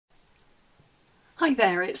Hi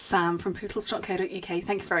there, it's Sam from Pootles.co.uk.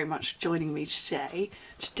 Thank you very much for joining me today.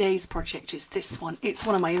 Today's project is this one. It's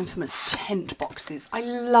one of my infamous tent boxes. I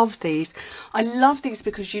love these. I love these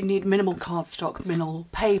because you need minimal cardstock, minimal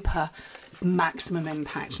paper, maximum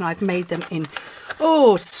impact. And I've made them in,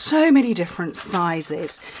 so many different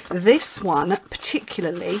sizes. This one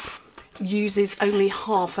particularly uses only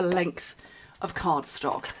half a length of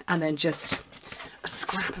cardstock and then just a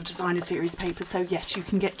scrap of designer series paper. So yes, you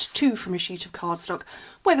can get two from a sheet of cardstock,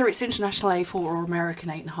 whether it's international A4 or American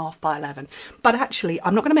 8.5 by 11. But actually,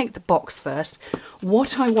 I'm not going to make the box first.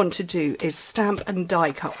 What I want to do is stamp and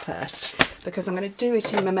die cut first, because I'm going to do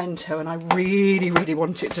it in Memento and I really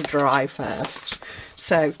want it to dry first.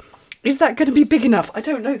 So is that going to be big enough? I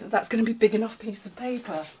don't know that that's going to be big enough piece of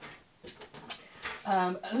paper.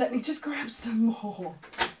 Let me just grab some more.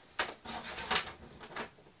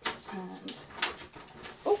 And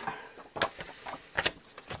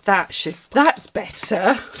that's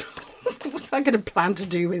better. What was I going to plan to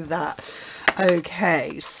do with that?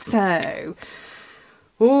 Okay, so,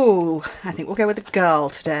 I think we'll go with a girl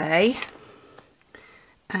today.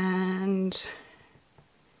 And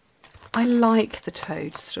I like the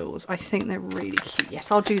toadstools. I think they're really cute.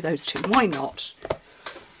 Yes, I'll do those two. Why not?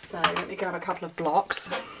 So let me grab a couple of blocks.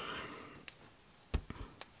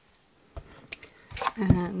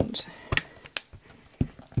 And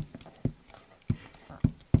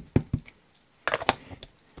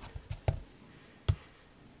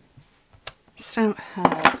stamp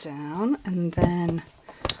her down, and then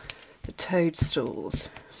the toadstools.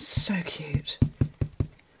 So cute.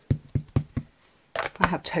 I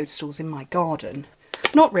have toadstools in my garden.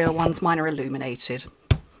 Not real ones, mine are illuminated.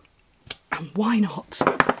 And why not?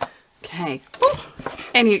 Okay.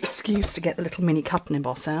 Any excuse to get the little mini cut and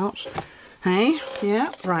emboss out. Hey,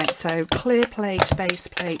 yeah, right, so clear plate, base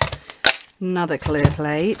plate, another clear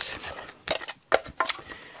plate.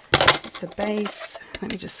 So base,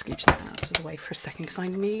 let me just scooch that out of the way for a second because I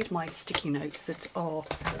need my sticky notes that are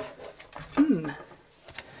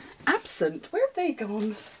absent. Where have they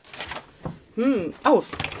gone? Oh,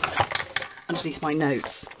 underneath my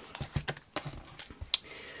notes.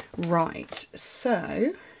 Right,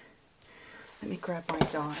 so let me grab my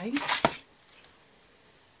dies.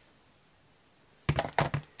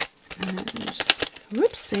 And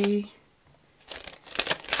whoopsie.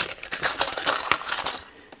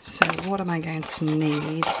 So what am I going to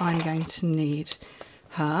need? I'm going to need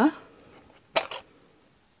her.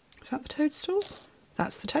 Is that the toadstools?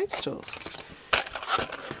 That's the toadstools.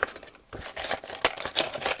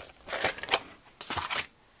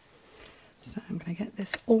 So I'm going to get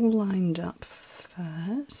this all lined up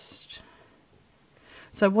first.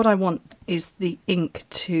 So what I want is the ink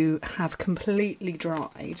to have completely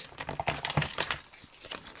dried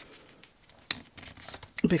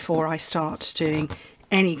before I start doing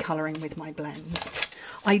any colouring with my blends.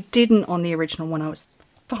 I didn't on the original one. I was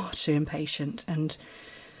far too impatient, and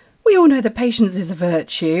we all know that patience is a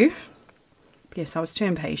virtue. Yes, I was too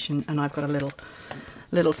impatient, and I've got a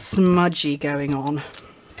little smudgy going on.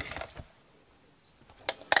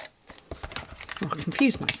 I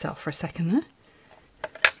confused myself for a second there.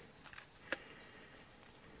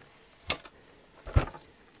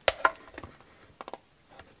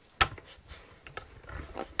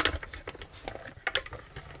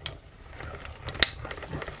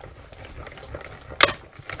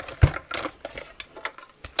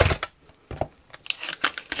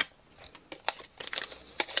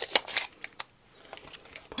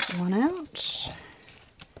 One out,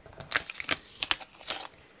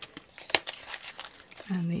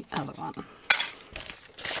 and the other one.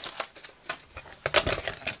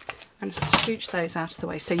 I'm going to scooch those out of the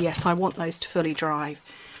way. So yes, I want those to fully dry.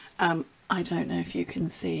 I don't know if you can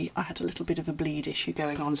see, I had a little bit of a bleed issue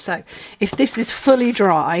going on. So if this is fully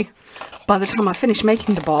dry, by the time I finish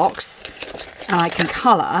making the box and I can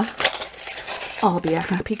colour, I'll be a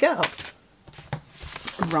happy girl.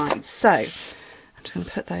 Right, so I'm just going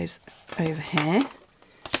to put those over here.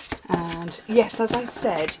 And yes, as I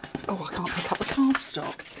said, I can't pick up the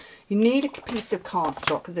cardstock. You need a piece of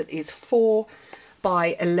cardstock that is 4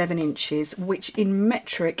 by 11 inches, which in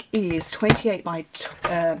metric is 28 by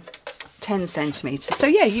 10 centimetres. So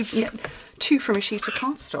yeah, you get 2 from a sheet of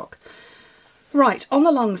cardstock. Right, on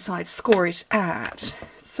the long side, score it at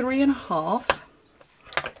 3.5,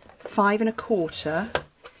 5 1/4,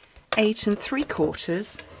 8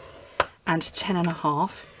 3/4, and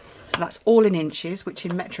 10.5. So that's all in inches, which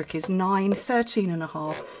in metric is 9,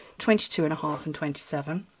 13.5, 22.5 and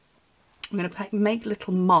 27. I'm going to make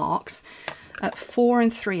little marks at 4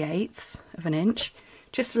 3/8 of an inch,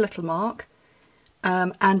 just a little mark,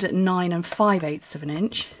 and at 9 5/8 of an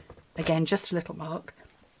inch, again, just a little mark,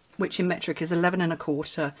 which in metric is 11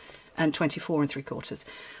 1/4 and 24 3/4.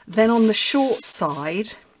 Then on the short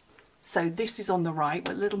side, so this is on the right,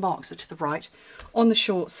 but little marks are to the right. On the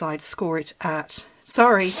short side, score it at,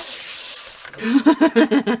 sorry,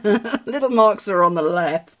 little marks are on the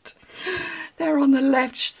left. They're on the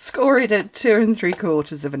left, score it at 2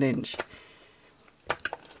 3/4 inch,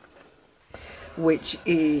 which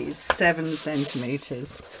is 7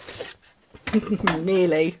 centimetres.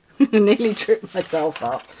 Nearly tripped myself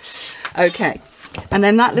up. Okay, and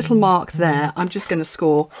then that little mark there, I'm just going to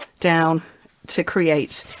score down to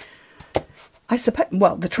create, I suppose,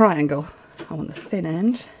 well, the triangle. I want the thin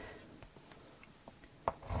end.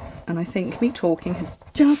 And I think me talking has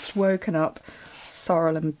just woken up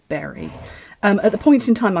Sorrel and Berry. At the point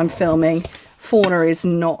in time I'm filming, Fauna is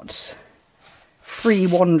not free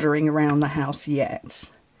wandering around the house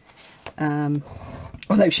yet.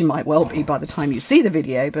 Although she might well be by the time you see the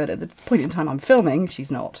video, but at the point in time I'm filming,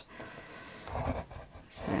 she's not.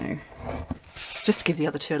 So, just to give the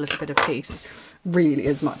other two a little bit of peace, really,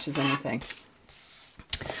 as much as anything.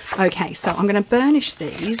 Okay, so I'm going to burnish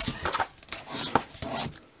these.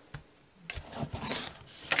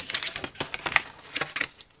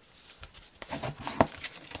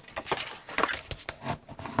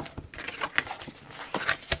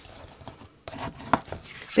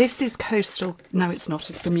 This is coastal, no it's not,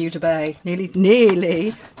 it's Bermuda Bay.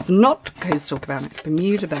 Nearly, it's not coastal cabana, it's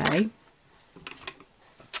Bermuda Bay.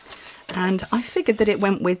 And I figured that it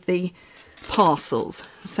went with the parcels.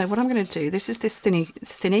 So what I'm going to do, this is this thin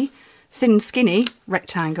skinny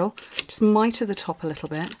rectangle, just miter the top a little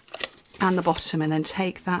bit and the bottom, and then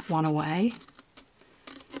take that one away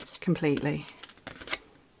completely.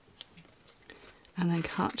 And then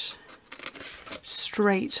cut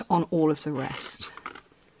straight on all of the rest.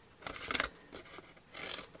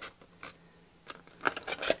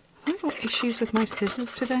 Issues with my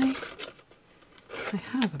scissors today? I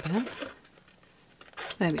have a bit.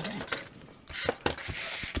 There we go.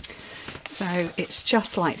 So it's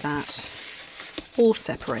just like that, all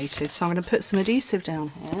separated. So I'm going to put some adhesive down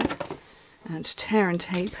here, and tear and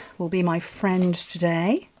tape will be my friend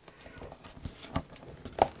today.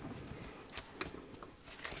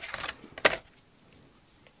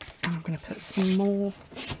 And I'm going to put some more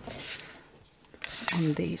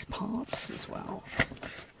on these parts as well.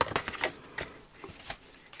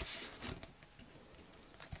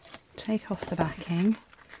 Take off the backing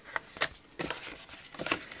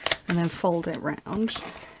and then fold it round,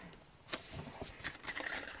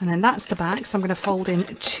 and then that's the back, so I'm going to fold in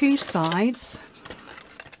two sides,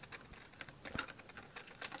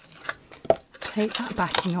 take that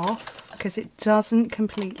backing off because it doesn't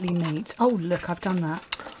completely meet. Oh look, I've done that.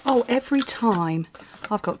 Oh, every time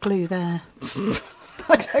I've got glue there.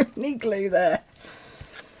 I don't need glue there.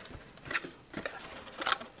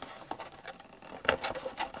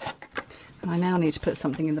 I now need to put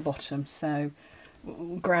something in the bottom, so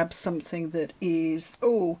we'll grab something that is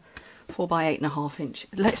 4 by 8.5 inch.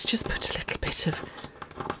 Let's just put a little bit of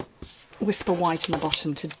Whisper White in the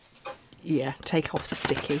bottom to, yeah, take off the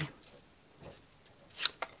sticky.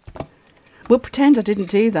 We'll pretend I didn't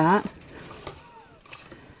do that.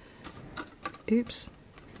 Oops.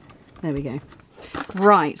 There we go.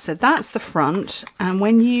 Right, so that's the front, and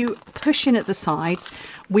when you push in at the sides,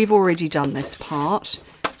 we've already done this part.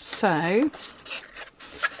 So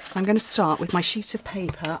I'm going to start with my sheet of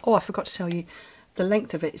paper. Oh, I forgot to tell you the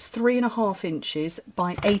length of it is 3.5 inches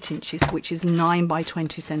by 8 inches, which is 9 by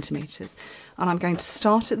 20 centimetres. And I'm going to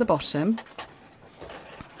start at the bottom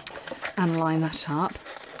and line that up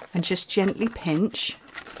and just gently pinch.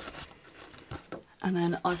 And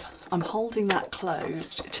then I'm holding that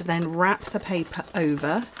closed to then wrap the paper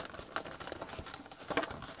over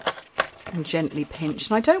and gently pinch.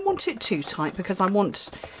 And I don't want it too tight because I want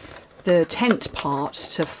the tent part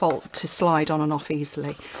to slide on and off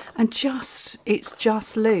easily. And it's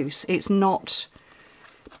just loose. It's not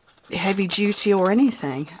heavy duty or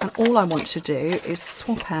anything. And all I want to do is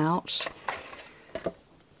swap out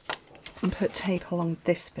and put tape along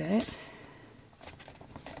this bit.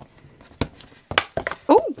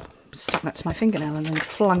 Oh, stuck that to my fingernail and then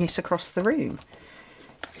flung it across the room.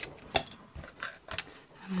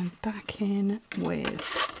 And then back in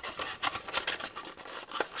with,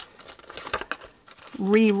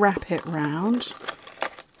 re-wrap it round,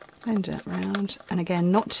 bend it round, and again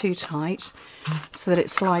not too tight so that it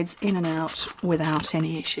slides in and out without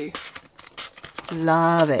any issue.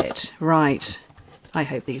 Love it. Right, I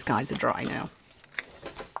hope these guys are dry now.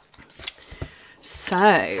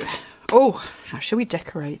 So, oh, how shall we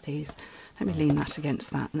decorate these? Let me lean that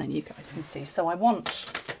against that and then you guys can see. So I want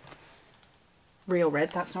real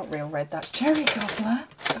red. That's not real red, that's cherry cobbler.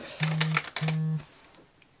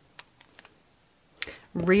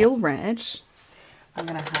 Real red. I'm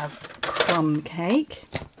going to have crumb cake.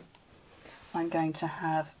 I'm going to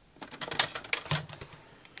have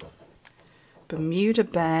Bermuda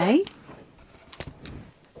Bay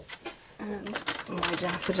and my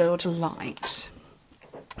Daffodil Delight.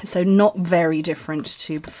 So not very different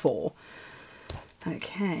to before.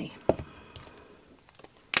 Okay.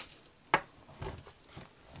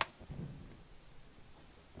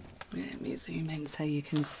 Let me zoom in so you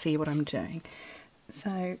can see what I'm doing.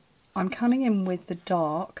 So I'm coming in with the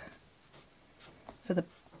dark for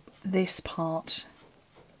this part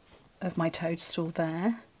of my toadstool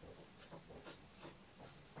there.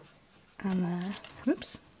 And there.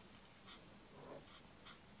 Whoops.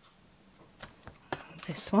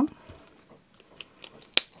 This one,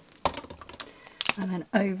 and then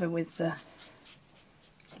over with the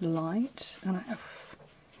light, and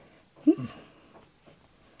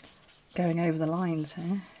going over the lines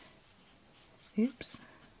here. Oops.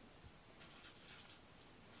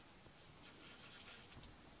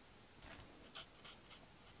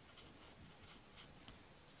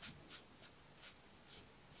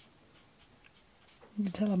 You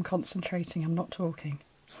can tell I'm concentrating, I'm not talking.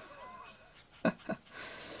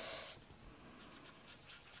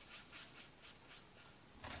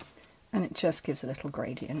 And it just gives a little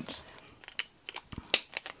gradient.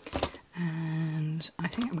 And I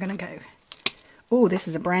think I'm going to go, oh, this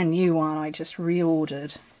is a brand new one I just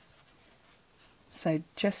reordered. So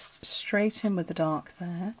just straight in with the dark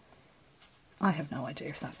there. I have no idea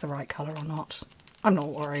if that's the right colour or not. I'm not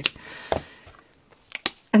worried.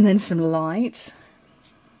 And then some light.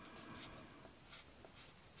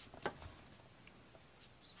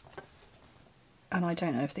 And I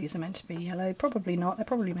don't know if these are meant to be yellow. Probably not. They're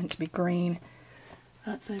probably meant to be green.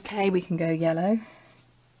 That's okay. We can go yellow.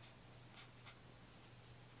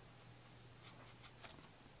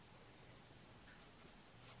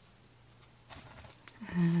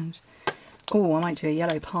 And, oh, I might do a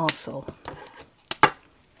yellow parcel. So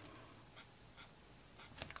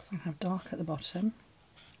I have dark at the bottom.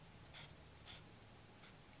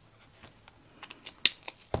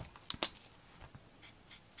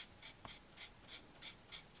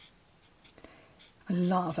 I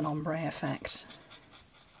love an ombre effect.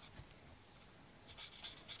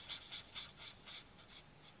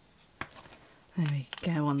 There we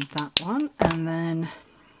go on that one. And then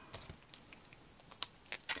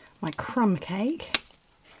my crumb cake.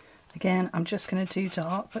 Again, I'm just going to do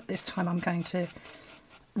dark, but this time I'm going to,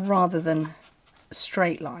 rather than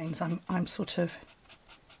straight lines, I'm sort of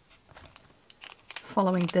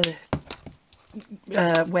following the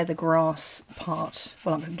where the grass part,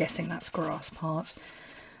 well, I'm guessing that's grass part,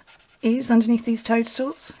 is underneath these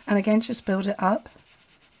toadstools. And again, just build it up.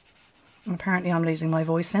 And apparently I'm losing my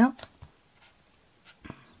voice now.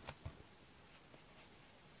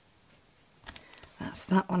 That's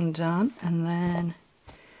that one done. And then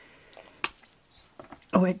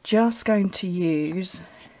we're just going to use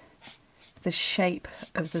the shape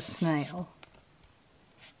of the snail.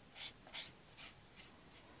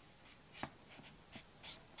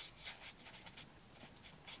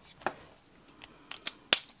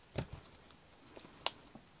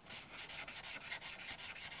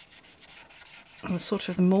 And sort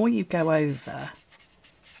of the more you go over,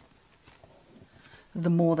 the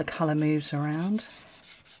more the colour moves around.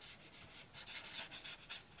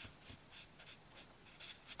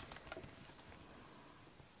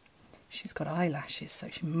 She's got eyelashes, so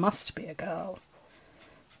she must be a girl.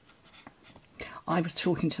 I was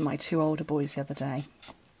talking to my two older boys the other day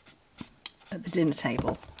at the dinner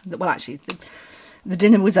table. Well, actually, the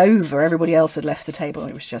dinner was over. Everybody else had left the table.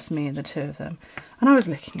 It was just me and the two of them. And I was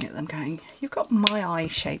looking at them going, you've got my eye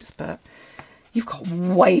shapes, but you've got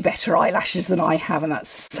way better eyelashes than I have, and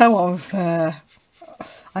that's so unfair.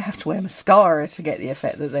 I have to wear mascara to get the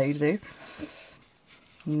effect that they do.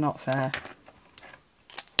 Not fair.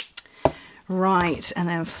 Right, and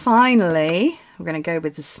then finally, we're going to go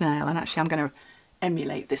with the snail. And actually, I'm going to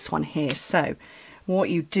emulate this one here. So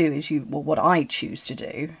what you do is well, what I choose to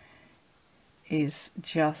do is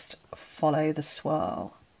just follow the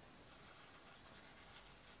swirl.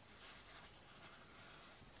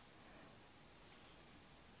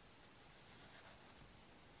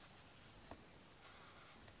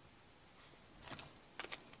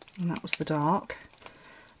 And that was the dark.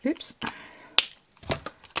 Oops.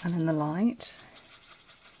 And then the light.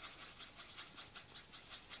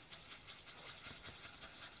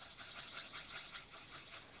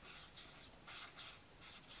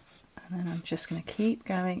 And then I'm just going to keep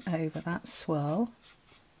going over that swirl.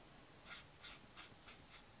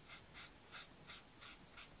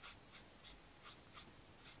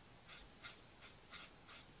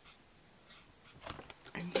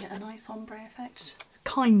 nice ombre effect.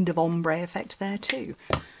 Kind of ombre effect there too.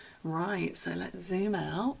 Right, so let's zoom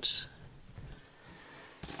out.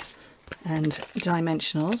 And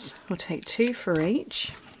dimensionals, we'll take 2 for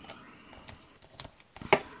each.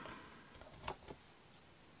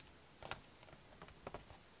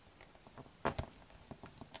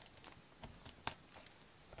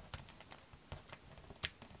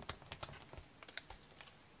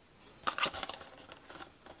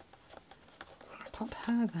 Pop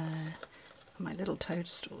her there, my little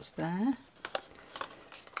toadstools there.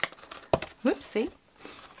 Whoopsie.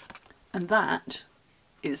 And that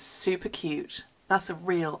is super cute. That's a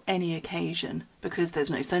real any occasion because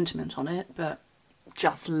there's no sentiment on it, but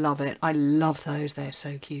just love it. I love those, they're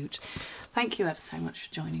so cute. Thank you ever so much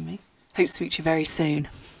for joining me. Hope to speak to you very soon.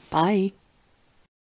 Bye.